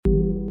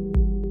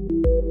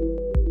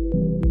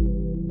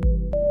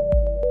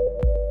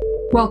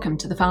Welcome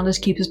to the Founders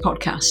Keepers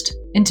podcast.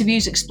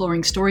 Interviews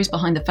exploring stories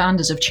behind the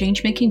founders of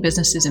change-making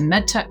businesses in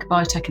medtech,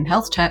 biotech and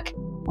health tech,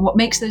 and what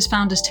makes those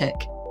founders tick.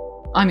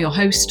 I'm your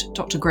host,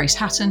 Dr. Grace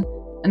Hatton,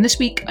 and this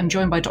week I'm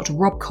joined by Dr.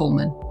 Rob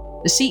Coleman,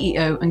 the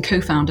CEO and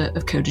co-founder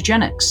of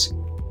Codagenix.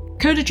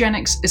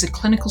 Codagenix is a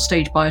clinical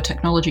stage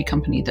biotechnology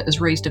company that has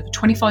raised over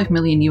 $25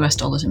 million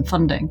in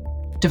funding,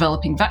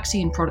 developing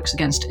vaccine products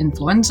against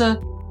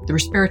influenza, the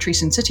respiratory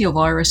syncytial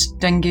virus,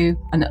 dengue,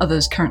 and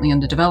others currently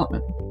under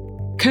development.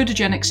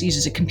 Codagenix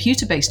uses a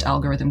computer-based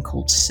algorithm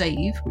called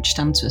SAVE, which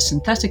stands for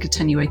Synthetic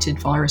Attenuated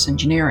Virus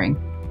Engineering,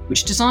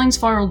 which designs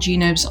viral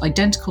genomes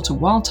identical to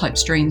wild-type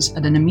strains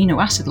at an amino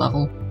acid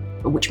level,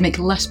 but which make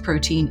less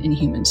protein in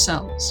human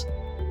cells.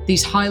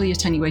 These highly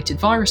attenuated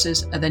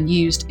viruses are then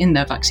used in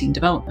their vaccine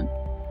development.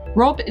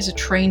 Rob is a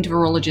trained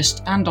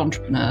virologist and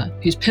entrepreneur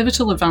whose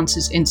pivotal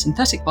advances in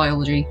synthetic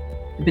biology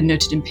have been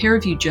noted in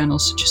peer-reviewed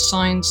journals such as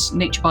Science,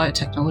 Nature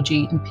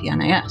Biotechnology, and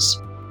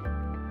PNAS.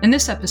 In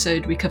this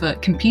episode, we cover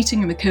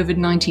competing in the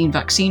COVID-19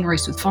 vaccine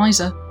race with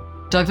Pfizer,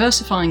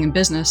 diversifying in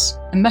business,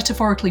 and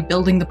metaphorically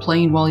building the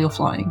plane while you're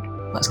flying.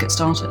 Let's get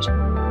started.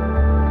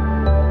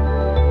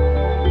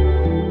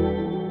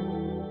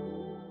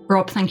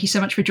 Rob, thank you so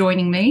much for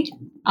joining me.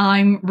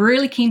 I'm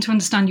really keen to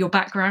understand your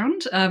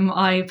background.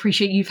 I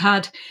appreciate you've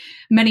had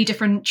many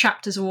different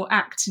chapters or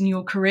acts in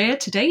your career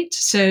to date.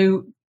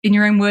 So in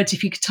your own words,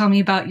 if you could tell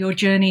me about your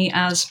journey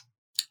as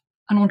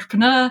an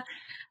entrepreneur,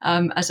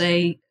 as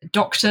a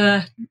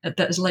doctor that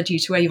has led you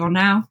to where you are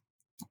now.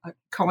 I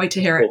can't wait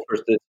to hear it. Well,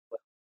 first,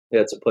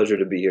 it's a pleasure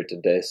to be here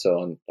today.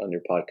 So on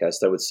your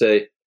podcast, I would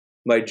say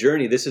my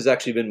journey, this has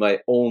actually been my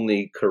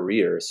only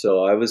career.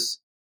 So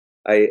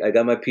I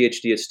got my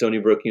PhD at Stony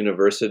Brook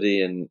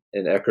University in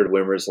Eckhard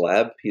Wimmer's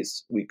lab.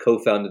 We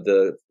co-founded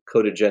the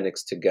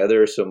Codagenix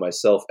together. So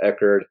myself,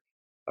 Eckhard,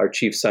 our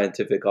chief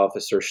scientific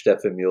officer,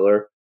 Stefan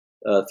Mueller,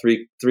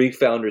 three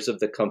founders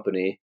of the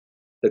company.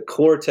 The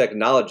core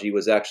technology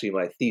was actually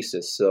my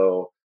thesis.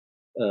 So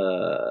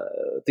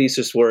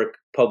thesis work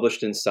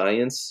published in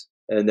Science,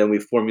 and then we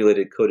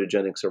formulated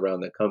Codagenix around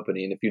the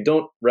company. And if you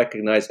don't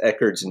recognize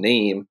Eckhard's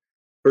name,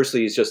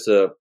 firstly, he's just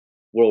a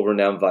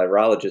world-renowned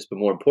virologist, but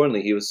more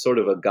importantly, he was sort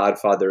of a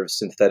godfather of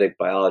synthetic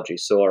biology.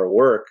 So our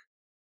work,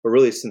 we're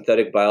really a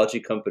synthetic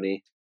biology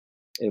company,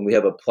 and we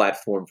have a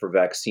platform for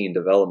vaccine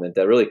development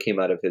that really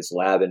came out of his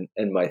lab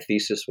and my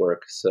thesis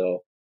work. So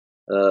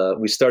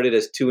we started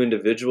as two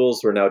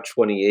individuals. We're now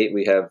 28.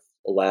 We have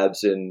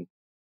labs in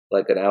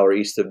like an hour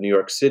east of New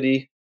York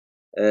City,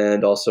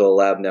 and also a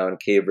lab now in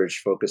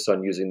Cambridge focused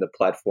on using the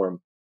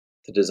platform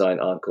to design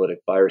oncolytic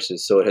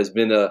viruses. So it has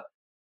been I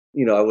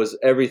was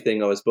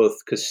everything. I was both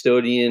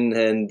custodian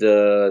and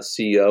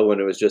CEO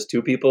when it was just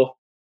two people,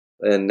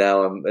 and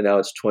now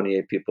it's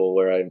 28 people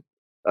where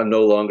I'm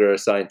no longer a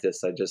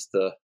scientist. I just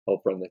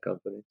help run the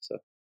company. So.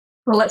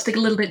 Well, let's dig a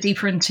little bit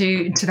deeper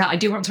into that. I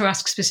do want to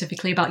ask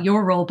specifically about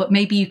your role, but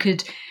maybe you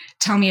could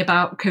tell me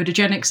about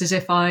Codagenix as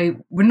if I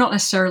were not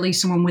necessarily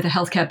someone with a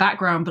healthcare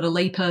background, but a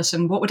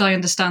layperson. What would I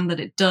understand that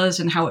it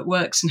does and how it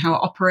works and how it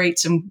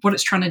operates and what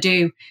it's trying to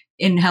do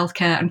in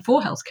healthcare and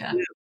for healthcare?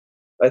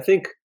 Yeah. I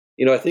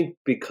think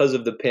because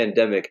of the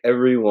pandemic,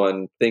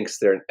 everyone thinks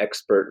they're an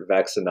expert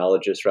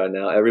vaccinologist right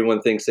now.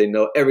 Everyone thinks they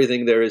know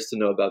everything there is to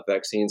know about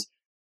vaccines.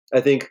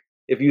 I think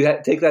if you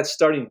take that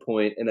starting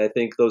point, and I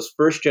think those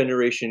first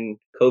generation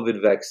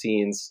COVID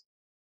vaccines,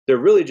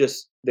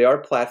 they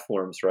are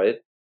platforms, right?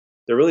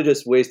 They're really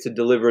just ways to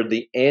deliver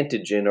the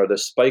antigen or the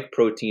spike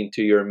protein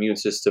to your immune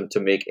system to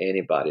make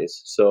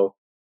antibodies. So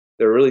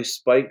they're really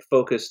spike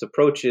focused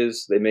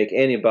approaches. They make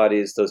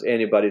antibodies. Those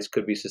antibodies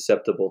could be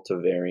susceptible to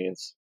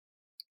variants.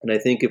 And I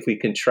think if we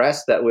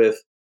contrast that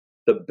with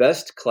the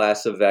best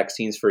class of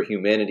vaccines for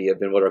humanity have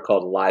been what are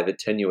called live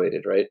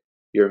attenuated, right?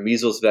 Your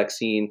measles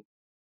vaccine,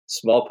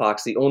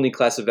 smallpox, the only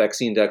class of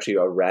vaccine to actually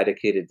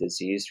eradicate a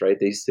disease, right?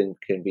 These things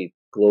can be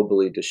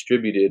globally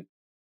distributed.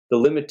 The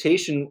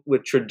limitation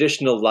with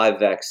traditional live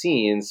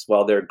vaccines,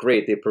 while they're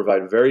great, they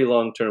provide very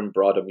long-term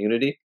broad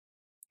immunity,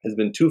 has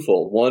been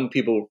twofold. One,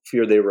 people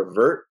fear they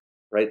revert,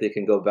 right? They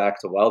can go back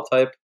to wild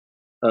type,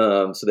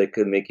 so they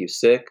could make you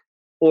sick.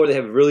 Or they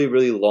have really,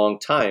 really long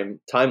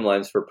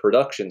timelines for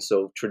production.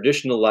 So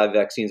traditional live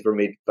vaccines were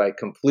made by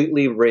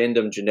completely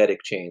random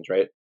genetic change,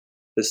 right?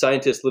 The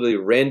scientists literally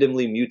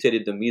randomly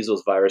mutated the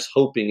measles virus,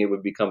 hoping it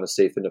would become a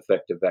safe and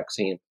effective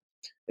vaccine.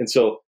 And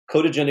so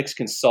Codagenix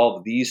can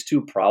solve these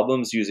two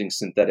problems using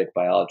synthetic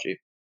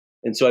biology.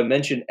 And so I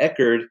mentioned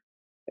Eckhard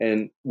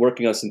and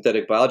working on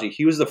synthetic biology.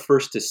 He was the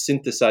first to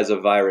synthesize a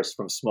virus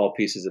from small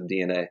pieces of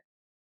DNA.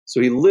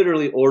 So he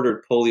literally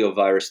ordered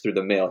poliovirus through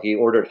the mail. He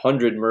ordered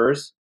 100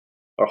 MERS,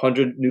 or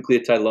 100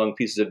 nucleotide long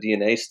pieces of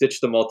DNA,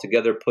 stitched them all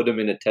together, put them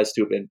in a test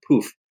tube, and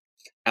poof,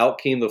 out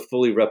came the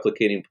fully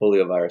replicating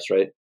poliovirus,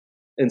 right?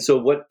 And so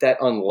what that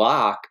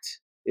unlocked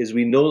is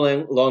we no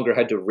longer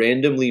had to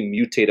randomly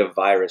mutate a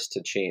virus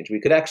to change.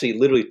 We could actually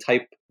literally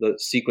type the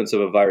sequence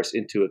of a virus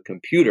into a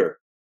computer,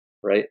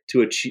 right?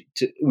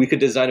 We could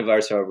design a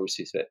virus however we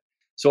see fit.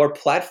 So our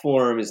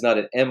platform is not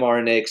an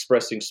mRNA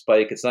expressing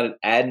spike. It's not an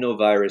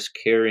adenovirus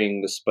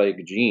carrying the spike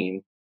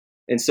gene.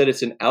 Instead,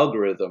 it's an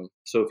algorithm.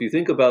 So if you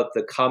think about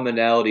the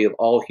commonality of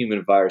all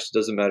human viruses, it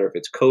doesn't matter if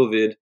it's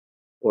COVID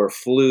or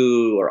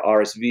flu or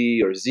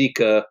RSV or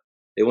Zika,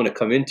 they want to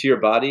come into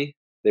your body.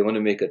 They want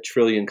to make 1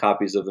 trillion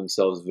copies of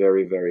themselves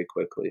very, very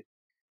quickly.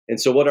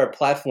 And so what our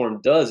platform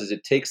does is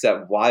it takes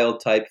that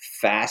wild type,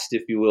 fast,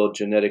 if you will,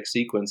 genetic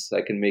sequence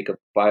that can make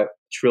 1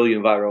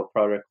 trillion viral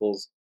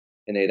particles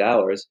in 8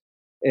 hours.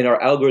 And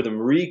our algorithm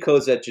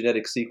recodes that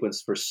genetic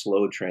sequence for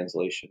slow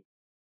translation.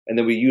 And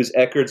then we use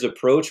Eckerd's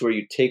approach, where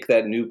you take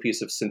that new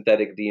piece of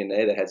synthetic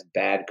DNA that has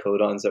bad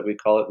codons, that we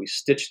call it, we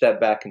stitch that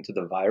back into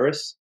the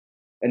virus.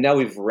 And now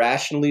we've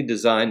rationally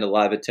designed a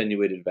live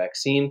attenuated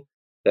vaccine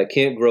that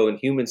can't grow in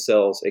human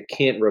cells. It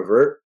can't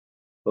revert.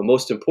 But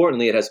most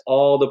importantly, it has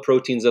all the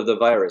proteins of the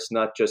virus,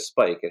 not just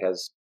spike. It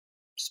has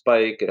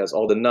spike. It has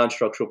all the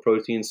non-structural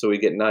proteins. So we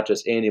get not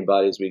just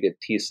antibodies, we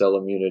get T-cell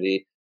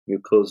immunity,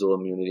 mucosal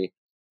immunity,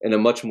 and a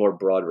much more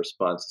broad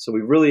response. So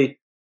we really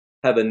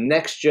have a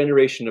next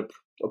generation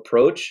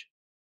approach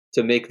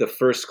to make the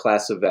first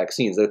class of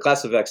vaccines, the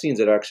class of vaccines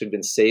that have actually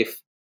been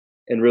safe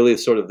and really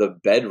sort of the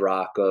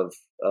bedrock of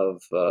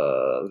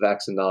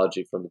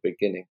vaccinology from the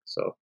beginning.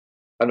 So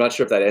I'm not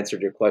sure if that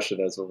answered your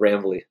question as a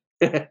rambly.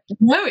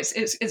 No,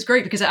 it's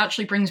great, because it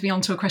actually brings me on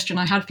to a question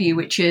I had for you,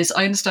 which is,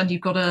 I understand you've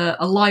got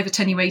a live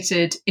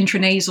attenuated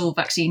intranasal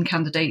vaccine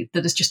candidate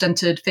that has just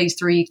entered phase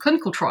 3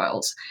 clinical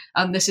trials.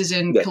 And this is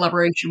in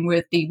collaboration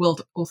with the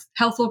World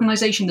Health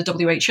Organization, the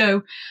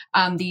WHO,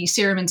 and the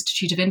Serum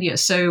Institute of India.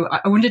 So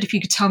I wondered if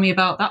you could tell me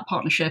about that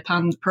partnership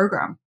and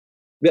program.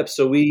 Yep.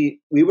 So we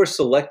were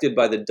selected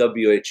by the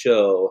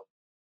WHO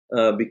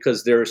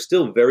because there are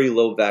still very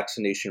low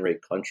vaccination rate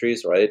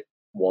countries, right?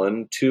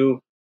 1, 2,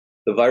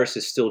 the virus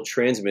is still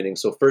transmitting.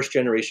 So first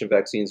generation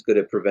vaccines good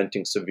at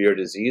preventing severe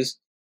disease.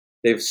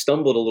 They've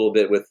stumbled a little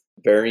bit with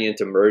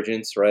variant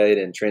emergence, right,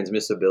 and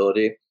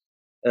transmissibility.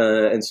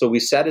 And so we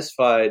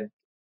satisfied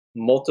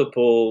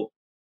multiple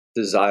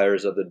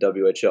desires of the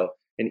WHO.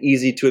 An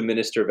easy to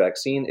administer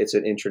vaccine. It's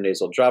an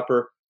intranasal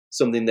dropper,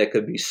 something that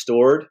could be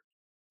stored.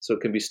 So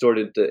it can be stored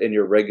in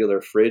your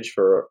regular fridge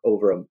for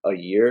over a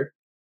year.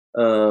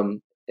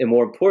 And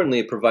more importantly,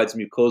 it provides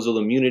mucosal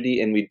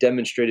immunity, and we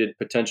demonstrated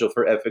potential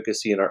for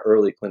efficacy in our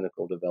early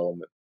clinical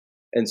development.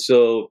 And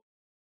so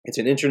it's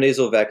an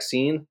intranasal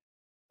vaccine,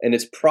 and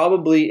it's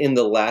probably in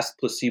the last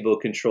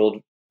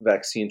placebo-controlled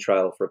vaccine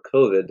trial for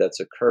COVID that's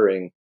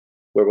occurring,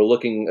 where we're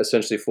looking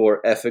essentially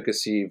for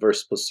efficacy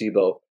versus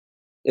placebo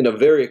in a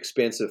very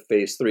expansive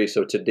phase 3.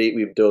 So to date,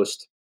 we've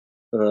dosed,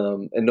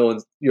 and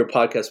your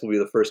podcast will be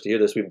the first to hear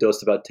this, we've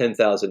dosed about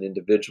 10,000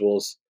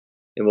 individuals,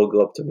 and we'll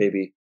go up to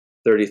maybe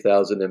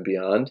 30,000 and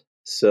beyond.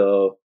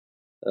 So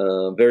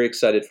very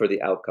excited for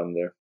the outcome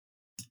there.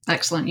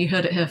 Excellent. You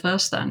heard it here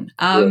first then.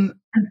 Yes.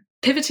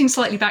 Pivoting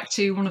slightly back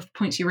to one of the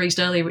points you raised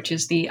earlier, which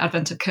is the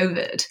advent of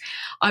COVID,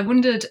 I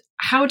wondered,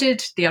 how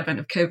did the advent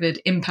of COVID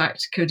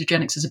impact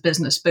Codagenix as a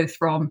business, both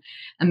from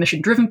a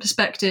mission-driven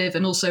perspective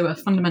and also a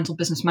fundamental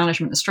business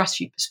management and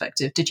strategy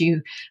perspective? Did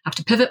you have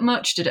to pivot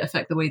much? Did it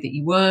affect the way that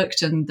you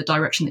worked and the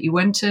direction that you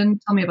went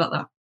in? Tell me about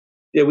that.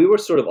 Yeah, we were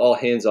sort of all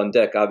hands on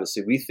deck,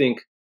 obviously. We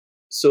think,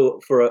 so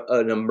for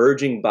an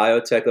emerging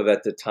biotech of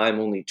at the time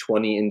only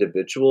 20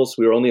 individuals,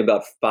 we were only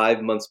about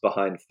 5 months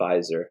behind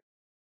Pfizer.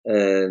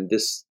 And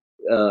this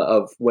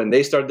of when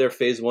they started their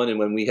phase 1 and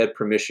when we had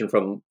permission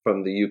from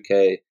the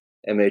UK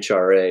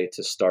MHRA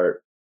to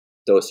start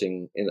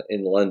dosing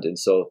in London.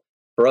 So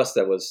for us,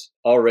 that was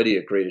already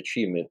a great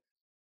achievement.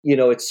 You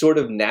know, it sort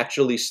of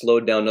naturally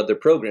slowed down other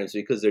programs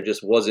because there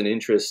just wasn't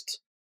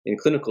interest in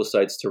clinical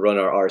sites to run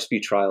our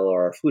RSV trial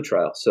or our flu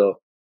trial. So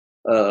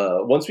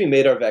once we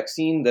made our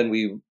vaccine, then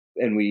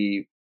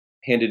we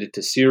handed it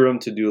to Serum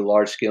to do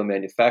large-scale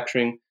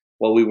manufacturing.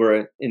 While we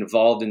were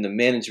involved in the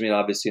management,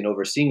 obviously, and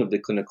overseeing of the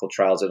clinical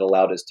trials, it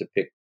allowed us to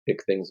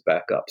pick things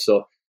back up.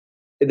 So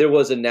there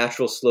was a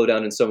natural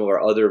slowdown in some of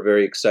our other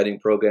very exciting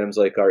programs,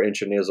 like our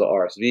intranasal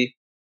RSV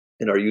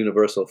and our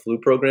universal flu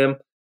program.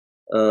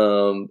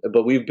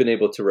 But we've been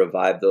able to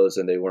revive those,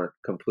 and they weren't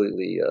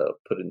completely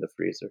put in the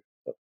freezer.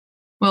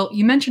 Well,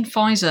 you mentioned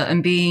Pfizer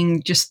and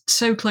being just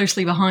so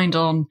closely behind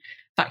on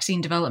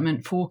vaccine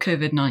development for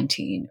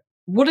COVID-19.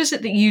 What is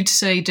it that you'd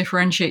say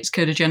differentiates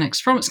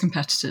Codagenix from its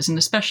competitors, and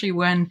especially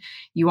when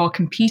you are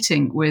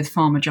competing with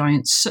pharma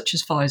giants such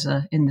as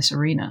Pfizer in this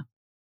arena?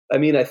 I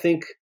mean, I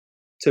think,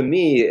 to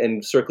me,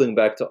 and circling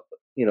back to,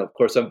 of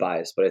course I'm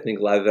biased, but I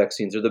think live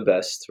vaccines are the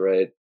best,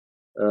 right?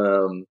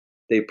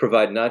 They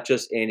provide not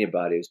just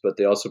antibodies, but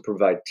they also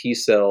provide T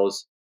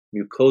cells,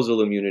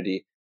 mucosal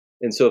immunity.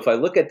 And so if I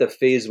look at the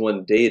phase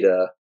 1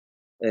 data,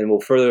 and we'll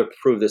further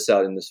prove this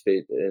out in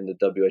the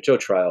WHO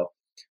trial,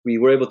 we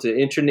were able to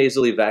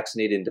intranasally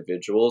vaccinate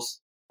individuals.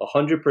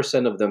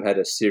 100% of them had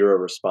a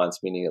seroresponse,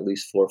 meaning at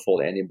least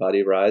 4-fold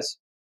antibody rise.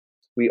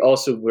 We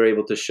also were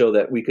able to show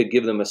that we could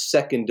give them a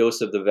second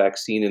dose of the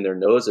vaccine in their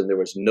nose, and there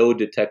was no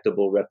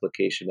detectable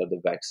replication of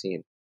the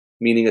vaccine,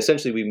 meaning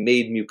essentially we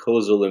made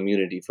mucosal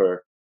immunity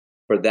for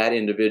that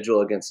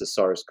individual against the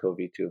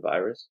SARS-CoV-2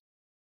 virus.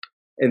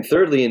 And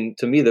thirdly, and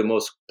to me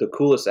the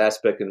coolest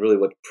aspect, and really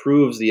what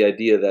proves the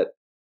idea that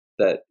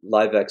that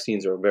live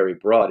vaccines are very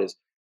broad is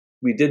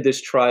we did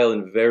this trial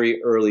in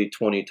very early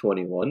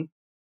 2021.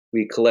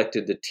 We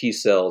collected the T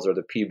cells or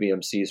the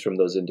PBMCs from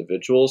those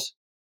individuals.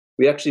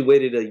 We actually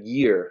waited a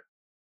year.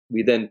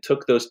 We then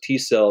took those T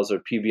cells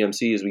or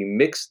PBMCs, we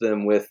mixed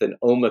them with an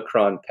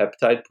Omicron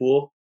peptide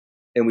pool,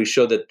 and we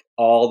showed that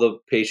all the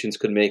patients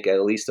could make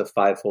at least a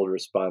 5-fold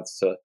response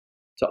to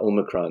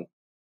Omicron.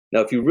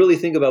 Now, if you really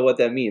think about what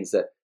that means,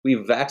 that we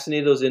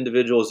vaccinated those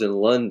individuals in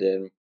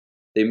London,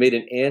 they made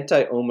an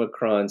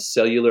anti-Omicron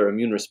cellular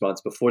immune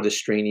response before the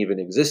strain even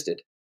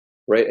existed,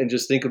 right? And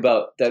just think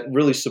about that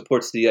really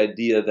supports the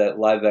idea that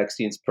live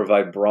vaccines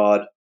provide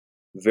broad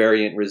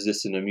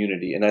variant-resistant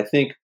immunity. And I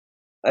think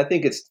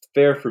it's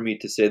fair for me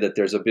to say that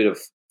there's a bit of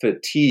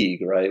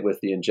fatigue, right, with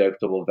the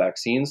injectable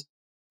vaccines.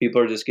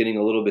 People are just getting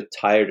a little bit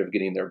tired of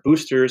getting their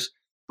boosters.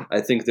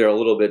 I think they're a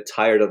little bit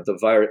tired of the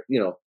virus.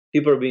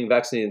 People are being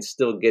vaccinated and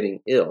still getting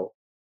ill,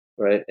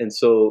 right? And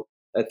so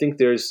I think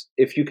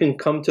if you can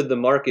come to the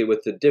market with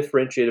a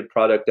differentiated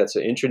product that's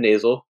an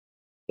intranasal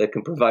that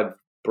can provide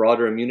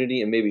broader immunity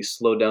and maybe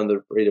slow down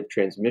the rate of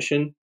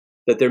transmission,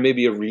 that there may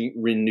be a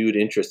renewed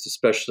interest,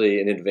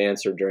 especially in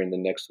advance or during the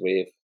next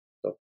wave.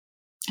 So.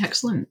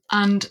 Excellent.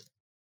 And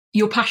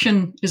your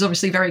passion is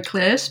obviously very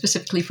clear,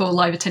 specifically for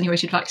live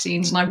attenuated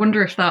vaccines. And I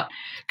wonder if that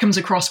comes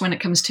across when it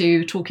comes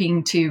to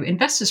talking to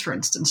investors, for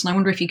instance. And I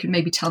wonder if you could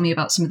maybe tell me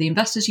about some of the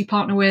investors you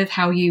partner with,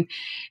 how you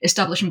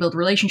establish and build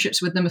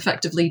relationships with them,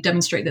 effectively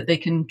demonstrate that they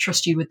can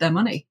trust you with their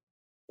money.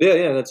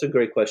 Yeah, that's a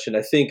great question.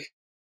 I think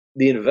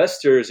the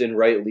investors, and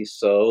rightly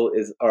so,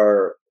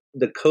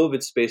 the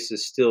COVID space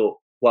is still,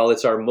 while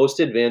it's our most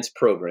advanced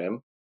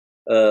program,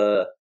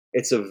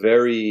 it's a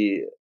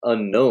very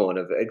unknown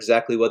of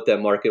exactly what that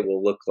market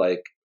will look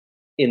like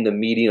in the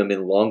medium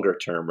and longer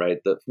term, right?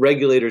 The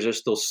regulators are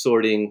still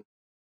sorting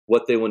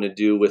what they want to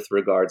do with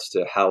regards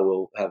to how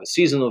we'll have a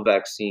seasonal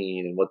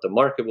vaccine and what the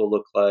market will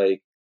look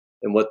like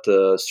and what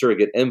the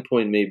surrogate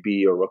endpoint may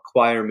be or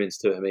requirements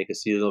to make a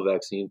seasonal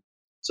vaccine.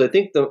 So I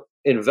think the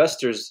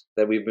investors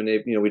that we've been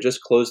able, we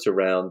just closed a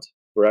round.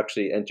 We're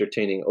actually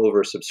entertaining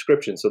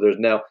oversubscription. So there's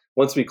now,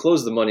 once we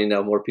close the money,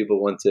 now more people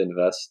want to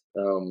invest,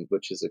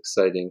 which is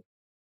exciting.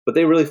 But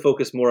they really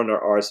focus more on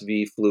our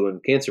RSV, flu,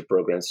 and cancer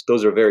programs.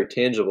 Those are very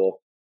tangible.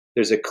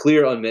 There's a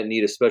clear unmet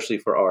need, especially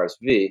for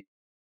RSV,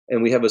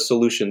 and we have a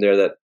solution there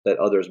that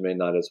others may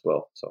not as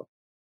well. So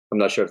I'm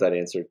not sure if that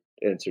answered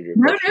your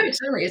question. No,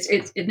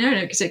 certainly.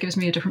 No, because it gives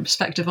me a different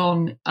perspective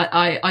on.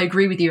 I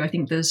agree with you. I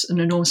think there's an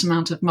enormous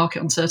amount of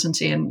market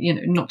uncertainty, and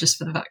not just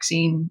for the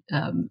vaccine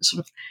sort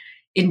of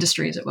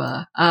industry, as it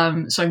were.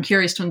 So I'm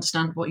curious to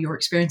understand what your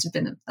experience has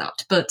been of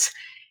that. But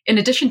in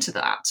addition to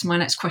that, my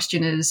next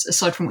question is,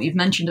 aside from what you've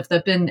mentioned, have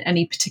there been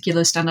any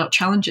particular standout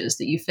challenges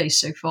that you've faced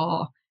so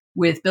far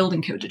with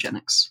building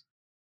Codagenix?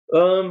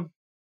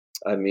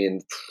 I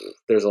mean,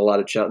 there's a lot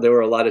of there were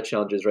a lot of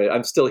challenges, right?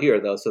 I'm still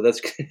here though, so that's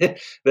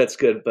that's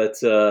good. But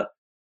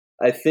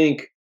I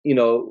think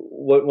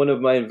what one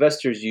of my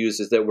investors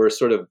used is that we're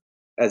sort of,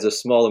 as a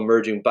small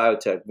emerging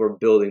biotech, we're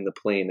building the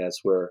plane as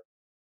we're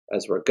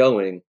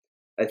going.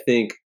 I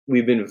think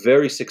we've been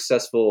very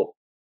successful.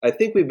 I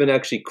think we've been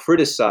actually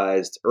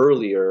criticized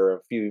earlier,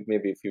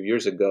 maybe a few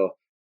years ago,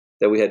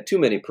 that we had too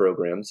many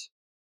programs.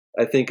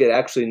 I think it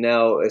actually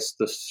now, as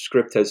the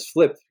script has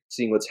flipped,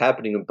 seeing what's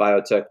happening in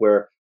biotech,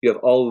 where you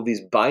have all of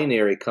these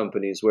binary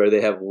companies where they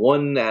have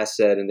one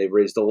asset and they've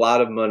raised a lot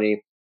of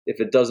money.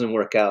 If it doesn't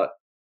work out,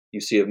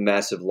 you see a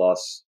massive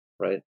loss,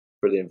 right,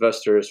 for the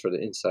investors, for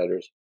the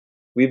insiders.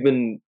 We've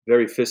been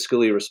very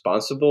fiscally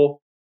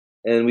responsible.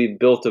 And we've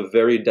built a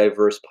very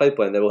diverse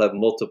pipeline that will have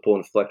multiple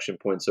inflection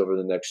points over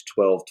the next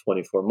 12,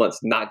 24 months.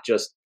 Not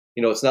just,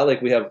 it's not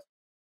like we have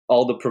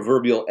all the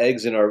proverbial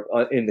eggs in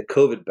the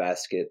COVID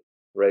basket,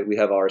 right? We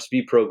have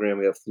RSV program,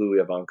 we have flu, we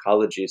have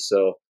oncology.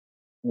 So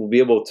we'll be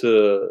able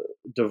to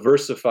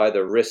diversify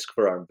the risk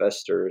for our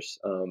investors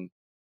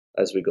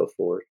as we go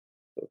forward.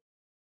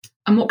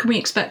 And what can we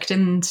expect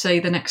in, say,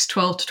 the next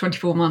 12 to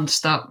 24 months,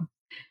 that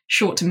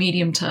short to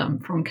medium term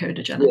from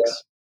Codagenix? Yeah,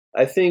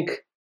 I think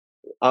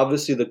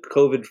obviously the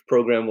COVID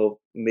program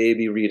will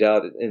maybe read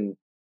out in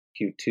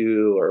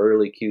Q2 or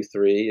early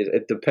Q3.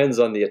 It depends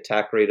on the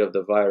attack rate of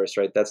the virus,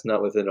 right? That's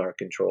not within our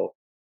control.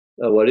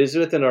 What is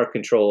within our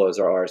control is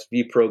our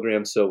RSV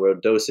program. So we're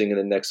dosing in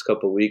the next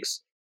couple of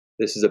weeks.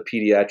 This is a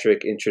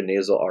pediatric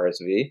intranasal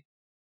RSV.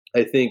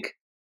 I think,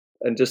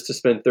 and just to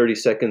spend 30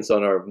 seconds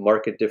on our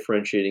market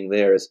differentiating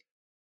there is,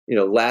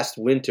 last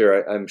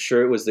winter, I'm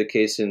sure it was the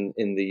case in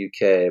the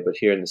UK, but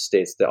here in the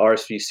States, the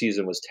RSV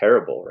season was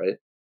terrible, right?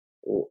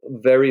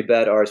 Very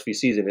bad RSV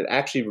season. It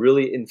actually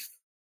really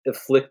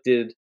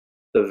afflicted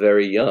the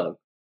very young,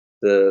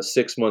 the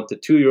 6-month to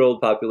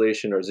 2-year-old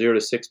population or 0 to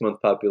 6-month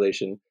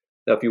population.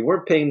 Now, if you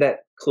weren't paying that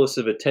close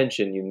of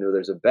attention, you knew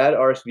there's a bad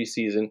RSV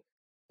season.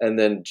 And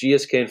then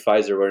GSK and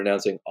Pfizer were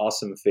announcing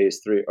awesome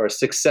phase 3 or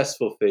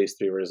successful phase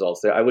 3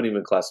 results. I wouldn't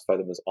even classify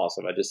them as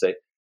awesome. I just say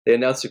they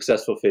announced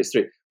successful phase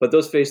 3. But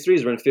those phase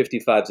 3s were in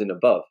 55s and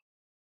above.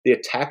 The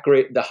attack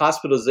rate, the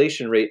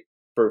hospitalization rate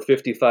for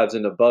 55s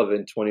and above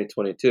in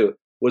 2022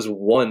 was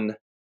 1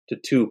 to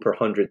 2 per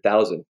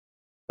 100,000.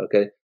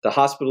 Okay, the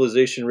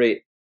hospitalization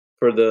rate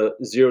for the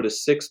 0 to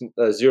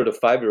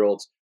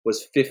 5-year-olds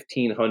was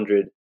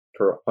 1,500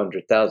 per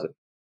 100,000.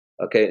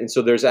 Okay, and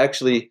so there's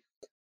actually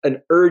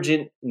an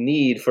urgent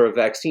need for a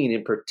vaccine,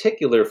 in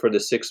particular for the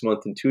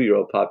 6-month and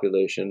 2-year-old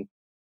population,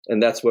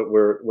 and that's what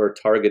we're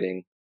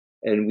targeting.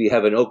 And we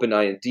have an open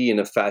IND and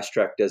a fast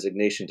track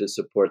designation to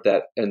support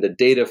that. And the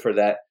data for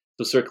that,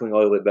 so circling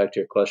all the way back to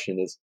your question,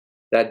 is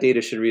that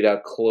data should read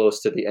out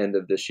close to the end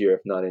of this year,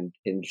 if not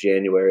in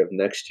January of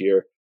next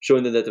year,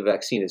 showing that the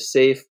vaccine is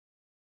safe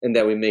and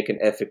that we make an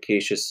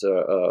efficacious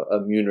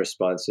immune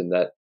response in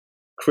that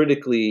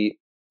critically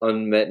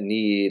unmet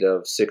need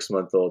of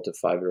 6-month-old to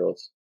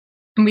 5-year-olds.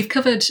 And we've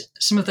covered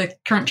some of the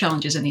current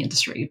challenges in the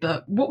industry,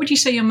 but what would you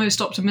say you're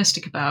most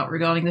optimistic about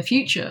regarding the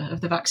future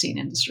of the vaccine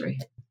industry?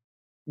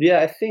 Yeah,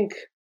 I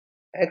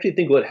actually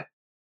think what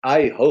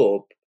I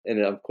hope, and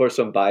of course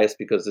I'm biased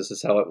because this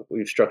is how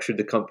we've structured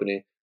the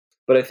company,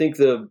 but I think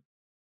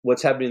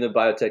what's happening in the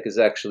biotech is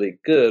actually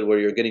good, where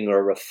you're getting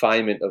a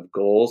refinement of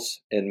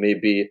goals and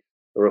maybe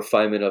a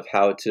refinement of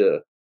how to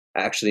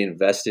actually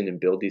invest in and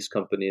build these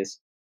companies.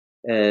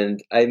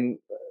 And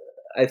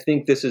I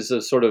think this is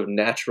a sort of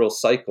natural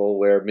cycle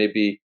where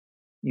maybe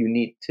you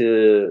need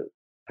to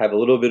have a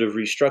little bit of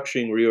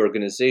restructuring,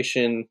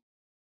 reorganization,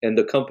 and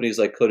the companies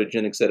like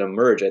Codagenix that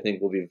emerge, I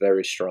think, will be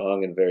very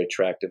strong and very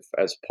attractive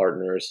as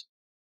partners,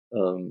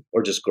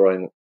 or just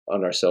growing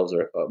on ourselves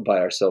or by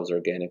ourselves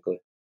organically.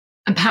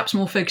 And perhaps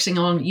more focusing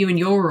on you and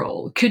your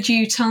role, could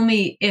you tell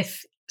me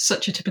if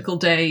such a typical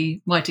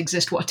day might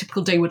exist, what a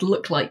typical day would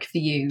look like for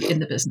you in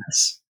the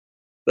business?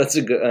 That's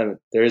a good.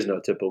 There is no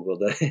typical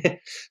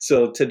day.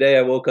 So today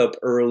I woke up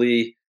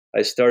early.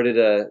 I started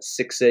a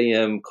 6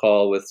 a.m.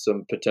 call with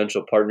some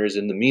potential partners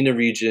in the MENA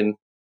region.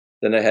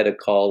 Then I had a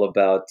call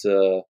about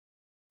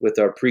with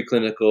our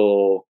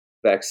preclinical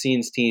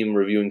vaccines team,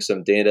 reviewing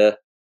some data.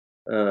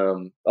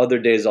 Other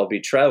days I'll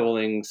be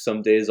traveling.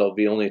 Some days I'll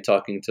be only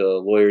talking to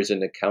lawyers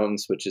and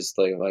accountants, which is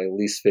like my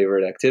least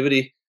favorite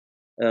activity.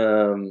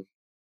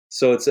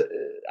 So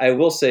I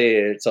will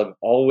say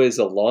always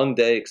a long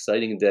day,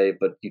 exciting day,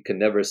 but you can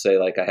never say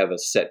like I have a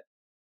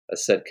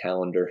set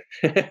calendar,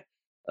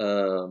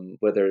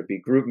 whether it be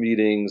group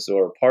meetings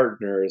or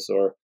partners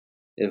or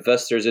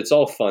investors. It's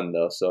all fun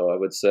though. So I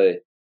would say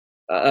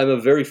I'm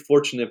a very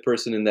fortunate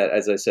person in that,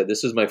 as I said,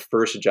 this is my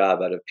first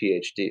job out of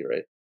PhD,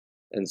 right?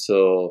 And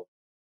so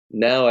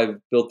now I've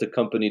built a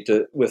company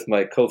with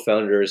my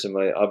co-founders and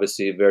my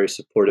obviously very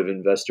supportive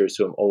investors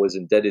who I'm always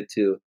indebted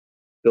to,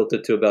 built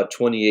it to about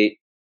 28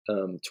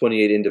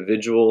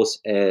 individuals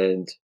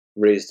and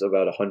raised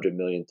about 100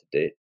 million to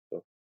date.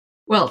 So.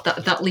 Well,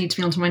 that leads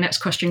me on to my next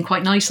question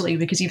quite nicely,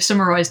 because you've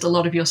summarized a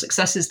lot of your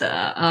successes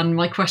there. And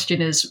my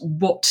question is,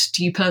 what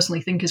do you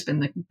personally think has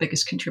been the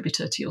biggest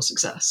contributor to your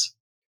success?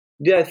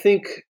 Yeah, I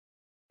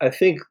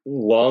think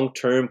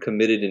long-term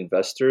committed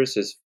investors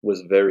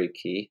was very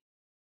key.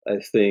 I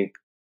think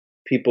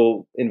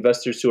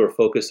investors who are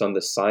focused on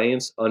the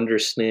science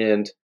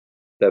understand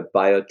that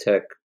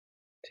biotech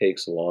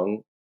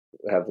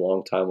have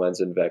long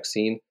timelines in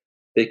vaccine.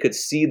 They could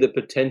see the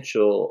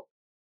potential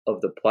of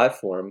the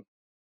platform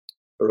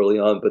early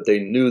on, but they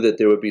knew that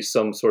there would be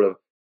some sort of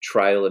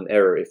trial and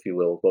error, if you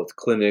will, both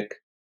clinic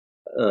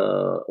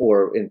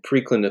or in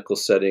preclinical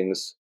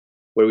settings,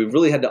 where we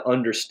really had to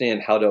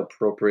understand how to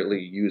appropriately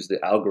use the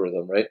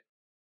algorithm, right?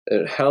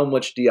 And how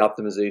much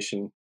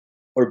de-optimization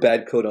or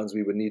bad codons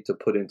we would need to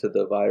put into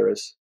the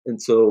virus.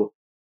 And so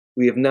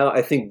we have now,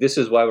 I think this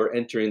is why we're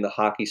entering the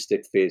hockey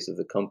stick phase of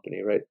the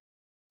company, right?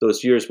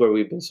 Those years where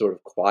we've been sort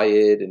of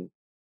quiet and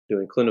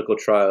doing clinical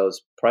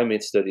trials,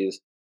 primate studies,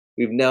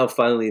 we've now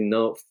finally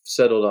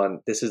settled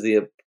on this is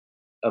the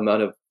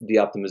amount of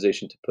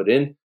de-optimization to put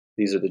in.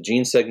 These are the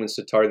gene segments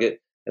to target.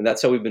 And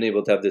that's how we've been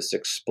able to have this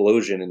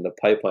explosion in the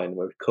pipeline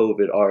where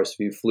COVID,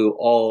 RSV, flu,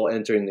 all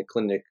entering the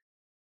clinic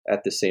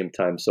at the same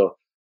time. So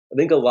I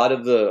think a lot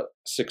of the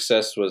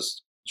success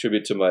was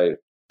attributed to my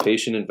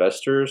patient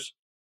investors.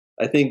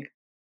 I think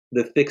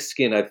the thick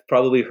skin, I've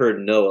probably heard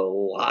no a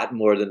lot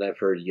more than I've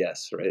heard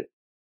yes, right?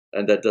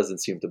 And that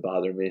doesn't seem to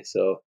bother me.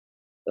 So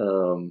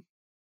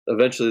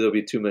eventually there'll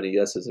be too many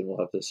yeses and we'll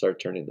have to start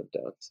turning them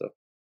down. So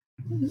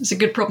it's a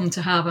good problem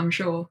to have, I'm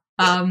sure.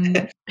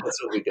 That's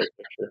what we get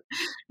for sure.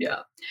 Yeah.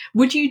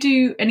 Would you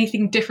do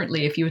anything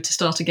differently if you were to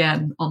start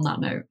again on that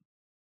note?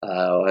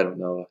 I don't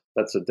know.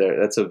 That's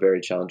a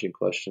very challenging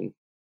question.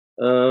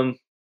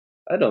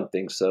 I don't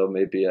think so.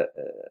 Maybe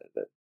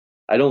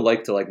I don't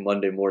like to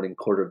Monday morning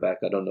quarterback.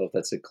 I don't know if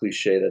that's a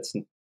cliche.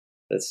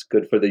 That's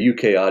good for the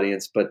UK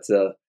audience, but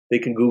they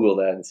can Google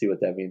that and see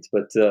what that means.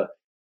 But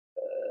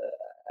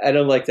I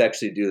don't like to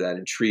actually do that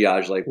and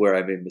triage where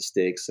I made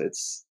mistakes.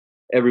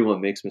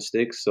 Everyone makes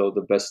mistakes, so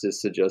the best is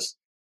to just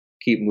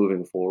keep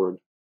moving forward.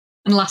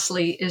 And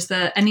lastly, is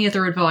there any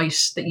other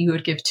advice that you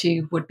would give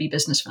to would-be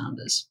business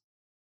founders?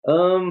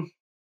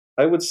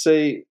 I would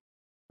say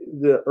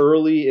the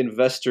early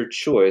investor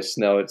choice.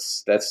 Now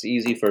that's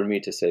easy for me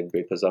to say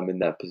because I'm in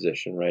that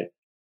position, right?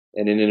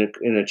 And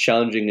in a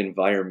challenging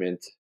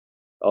environment,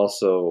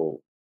 also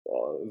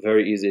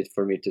very easy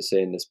for me to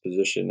say in this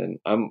position.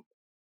 And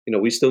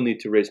we still need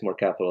to raise more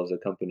capital as a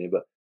company,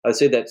 but I'd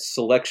say that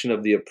selection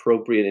of the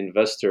appropriate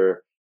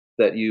investor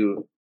that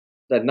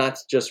not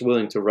just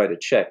willing to write a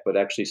check, but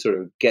actually sort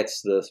of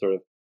gets the sort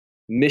of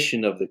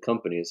mission of the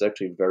company is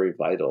actually very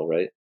vital,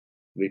 right?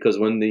 Because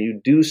when you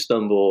do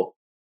stumble,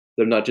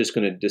 they're not just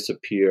going to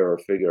disappear or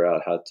figure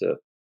out how to,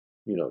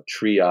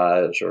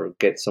 triage or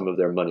get some of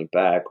their money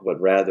back, but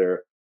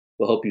rather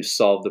will help you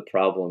solve the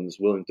problems,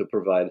 willing to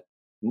provide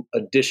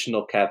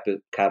additional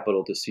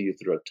capital to see you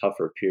through a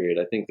tougher period.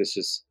 I think this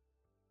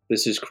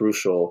is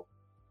crucial.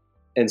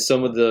 And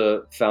some of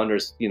the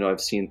founders,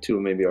 I've seen too,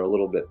 maybe are a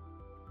little bit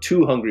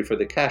too hungry for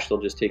the cash.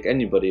 They'll just take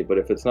anybody. But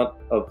if it's not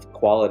of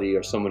quality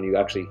or someone you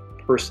actually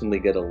personally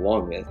get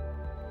along with,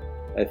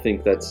 I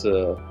think that's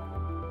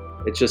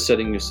it's just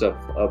setting yourself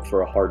up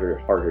for a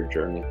harder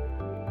journey.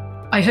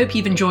 I hope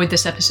you've enjoyed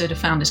this episode of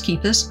Founders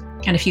Keepers.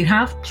 And if you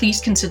have, please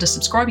consider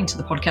subscribing to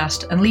the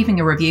podcast and leaving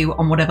a review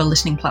on whatever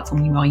listening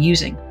platform you are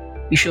using.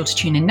 Be sure to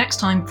tune in next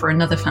time for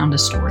another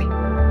Founders story.